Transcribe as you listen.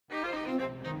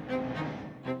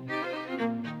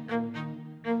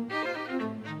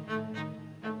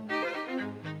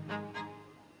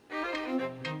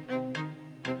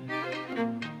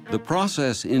The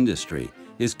process industry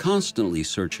is constantly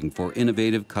searching for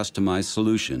innovative, customized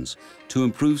solutions to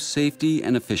improve safety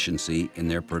and efficiency in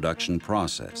their production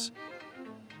process.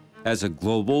 As a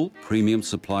global premium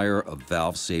supplier of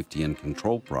valve safety and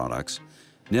control products,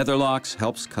 Netherlocks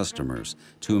helps customers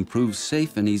to improve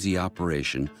safe and easy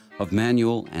operation of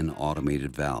manual and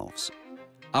automated valves.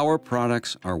 Our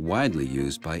products are widely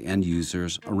used by end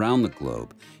users around the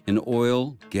globe in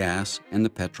oil, gas, and the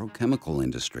petrochemical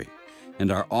industry,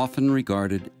 and are often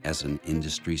regarded as an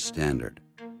industry standard.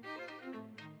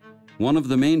 One of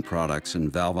the main products in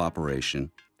valve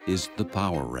operation is the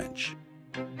power wrench.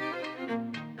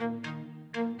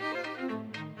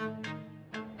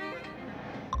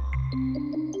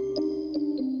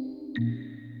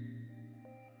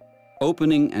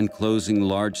 Opening and closing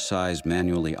large-size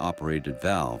manually operated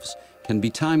valves can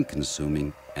be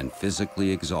time-consuming and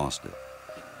physically exhausting.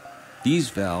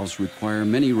 These valves require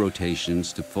many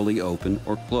rotations to fully open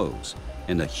or close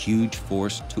and a huge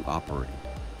force to operate.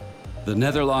 The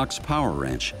Netherlocks Power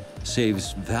Wrench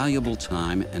saves valuable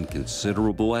time and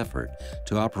considerable effort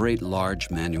to operate large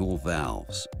manual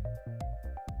valves.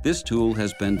 This tool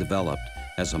has been developed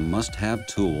as a must-have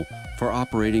tool for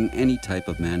operating any type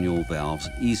of manual valves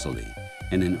easily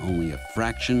and in only a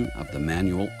fraction of the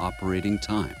manual operating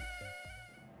time.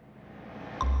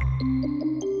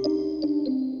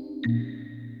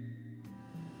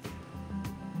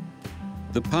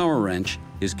 The power wrench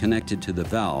is connected to the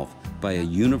valve by a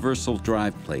universal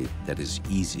drive plate that is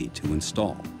easy to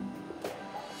install.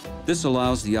 This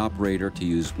allows the operator to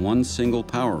use one single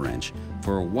power wrench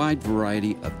for a wide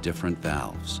variety of different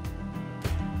valves.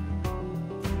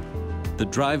 The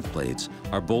drive plates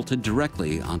are bolted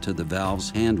directly onto the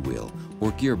valve's hand wheel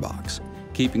or gearbox,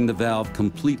 keeping the valve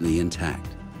completely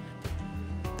intact.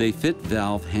 They fit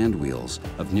valve hand wheels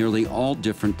of nearly all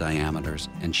different diameters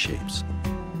and shapes.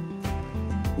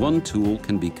 One tool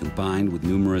can be combined with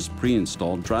numerous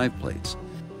pre-installed drive plates.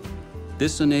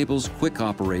 This enables quick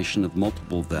operation of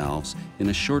multiple valves in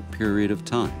a short period of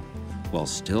time, while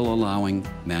still allowing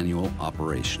manual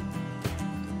operation.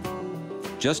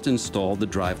 Just install the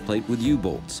drive plate with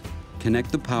U-bolts,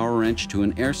 connect the power wrench to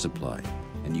an air supply,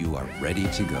 and you are ready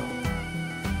to go.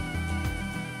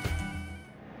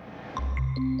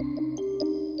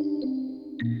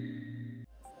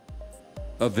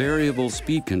 A variable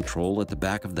speed control at the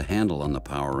back of the handle on the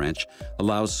power wrench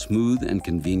allows smooth and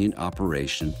convenient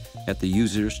operation at the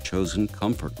user's chosen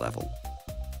comfort level.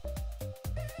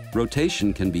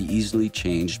 Rotation can be easily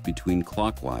changed between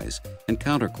clockwise and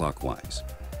counterclockwise.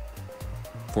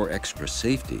 For extra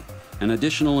safety, an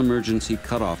additional emergency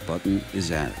cutoff button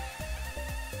is added.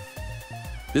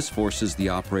 This forces the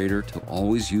operator to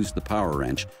always use the power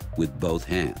wrench with both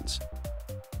hands.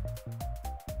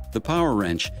 The power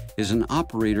wrench is an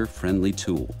operator-friendly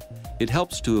tool. It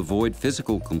helps to avoid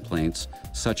physical complaints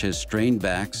such as strained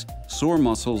backs, sore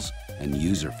muscles, and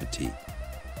user fatigue.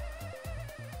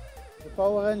 De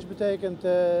power wrench betekent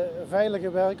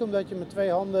veiliger werken omdat je met twee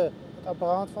handen het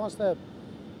apparaat vast hebt.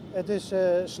 Het is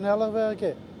sneller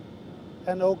werken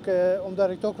en ook omdat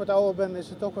ik toch wat ouder ben is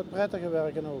het ook wat prettiger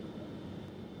werken ook.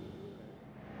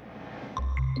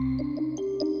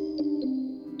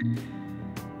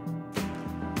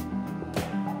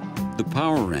 The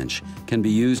power wrench can be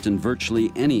used in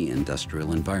virtually any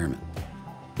industrial environment.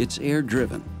 It's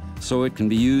air-driven, so it can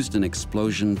be used in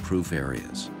explosion-proof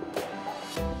areas.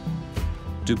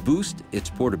 To boost its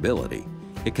portability,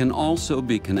 it can also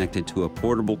be connected to a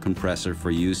portable compressor for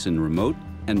use in remote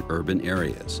and urban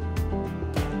areas.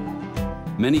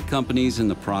 Many companies in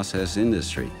the process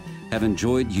industry have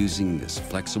enjoyed using this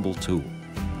flexible tool.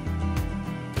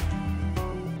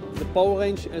 De Power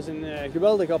Wrench is een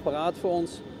geweldig apparaat voor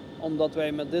ons, omdat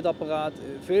wij met dit apparaat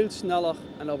veel sneller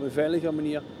en op een veilige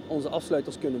manier onze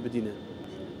afsluiters kunnen bedienen.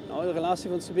 Nou, de relatie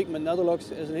van Subic met Netherlocks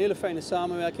is een hele fijne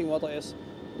samenwerking wat er is,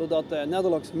 doordat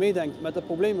Netherlocks meedenkt met de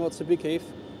problemen wat Subic heeft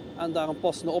en daar een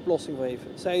passende oplossing voor heeft.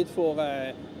 Zij het voor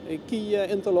key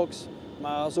interlocks,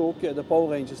 maar zo ook de Power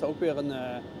Wrench is daar ook weer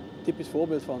een typisch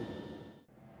voorbeeld van.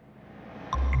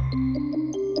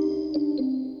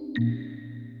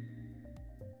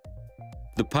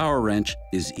 The power wrench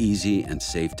is easy and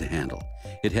safe to handle.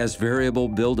 It has variable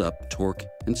build-up, torque,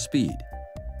 and speed.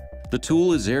 The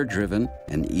tool is air-driven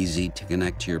and easy to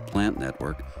connect to your plant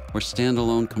network or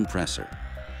standalone compressor.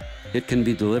 It can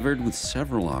be delivered with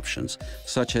several options,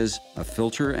 such as a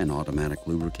filter and automatic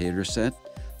lubricator set,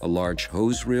 a large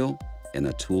hose reel, and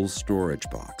a tool storage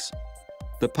box.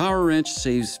 The power wrench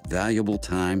saves valuable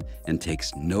time and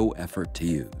takes no effort to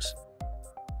use.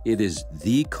 It is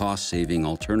the cost-saving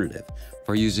alternative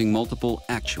for using multiple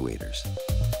actuators.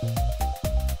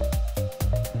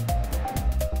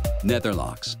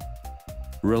 Netherlocks.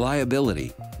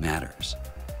 Reliability matters.